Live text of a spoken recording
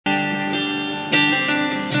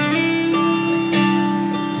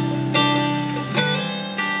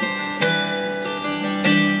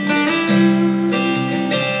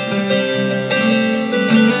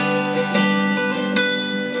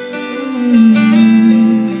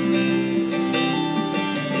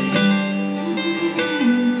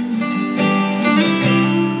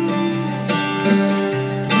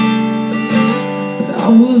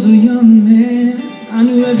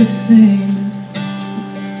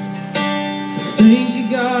Thank you,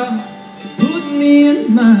 God, for putting me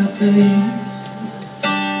in my place.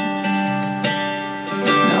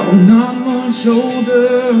 Now I'm not much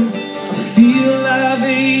older, I feel I've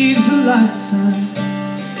aged a lifetime.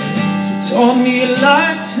 So taught me a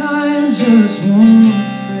lifetime, just one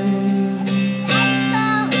phrase.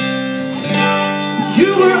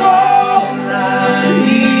 You were all I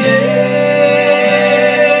needed.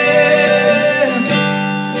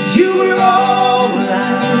 You were all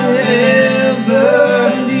I ever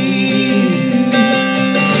need.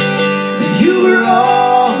 You were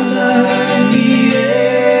all I needed.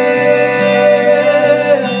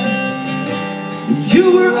 You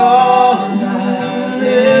were all I'll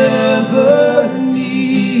ever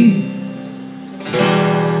need.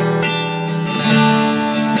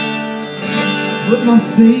 Put my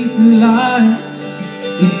faith in life,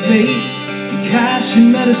 in faith, in cash and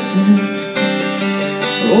medicine.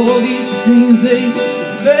 All these things, they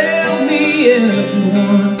failed me,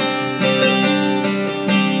 everyone.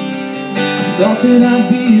 I thought that I'd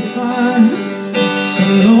be fine, so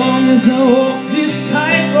long as I walked this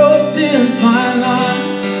tightrope thin fine line.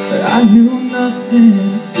 But I knew nothing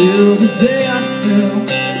till the day I fell,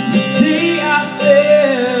 the day I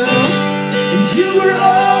fell. And you were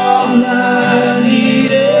all I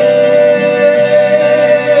needed.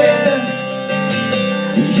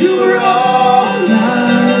 You were all I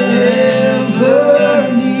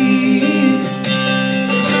ever need.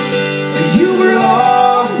 You were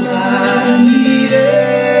all I needed.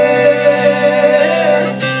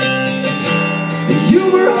 You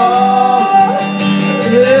were all I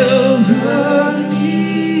ever need.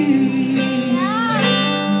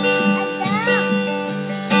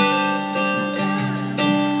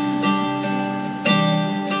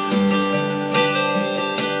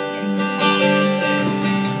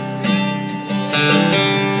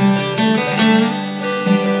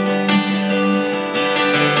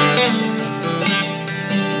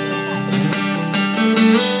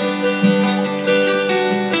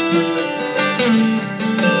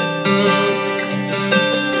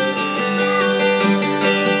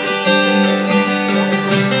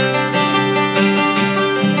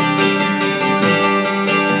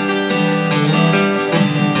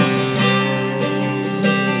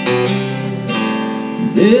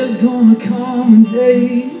 There's gonna come a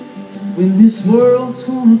day when this world's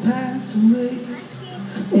gonna pass away.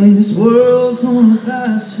 When this world's gonna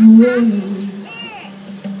pass away,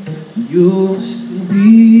 you'll still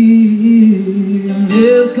be here. And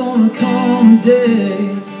there's gonna come a day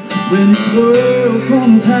when this world's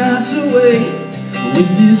gonna pass away. When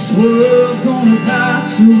this world's gonna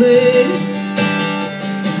pass away,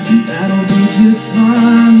 and that'll be just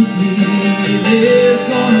fine with me. There's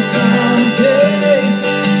gonna come a day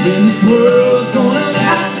when this world's gonna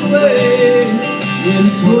pass away. When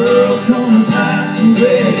this world's gonna pass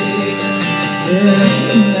away,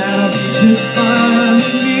 yeah, and that'll be just fine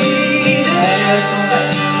with me. There's gonna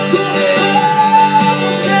come a day.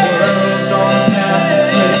 World's gonna pass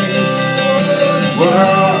away.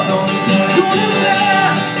 World's gonna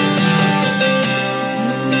pass.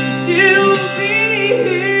 You'll be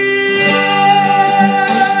here.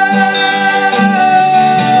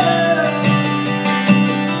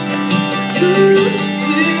 You'll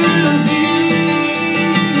still be here.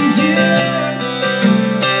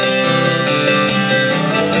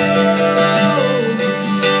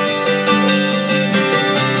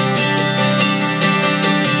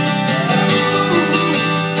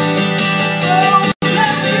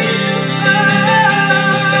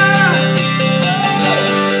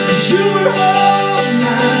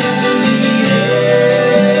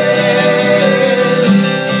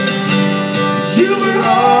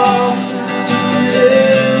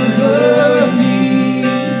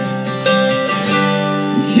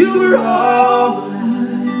 You were all I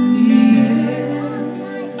needed.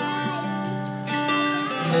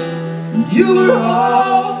 You were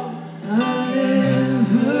all I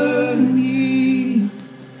ever need.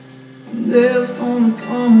 There's gonna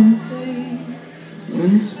come a day when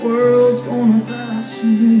this world's gonna pass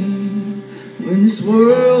away. When this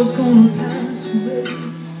world's gonna pass away,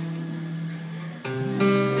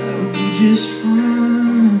 that'll be just fine.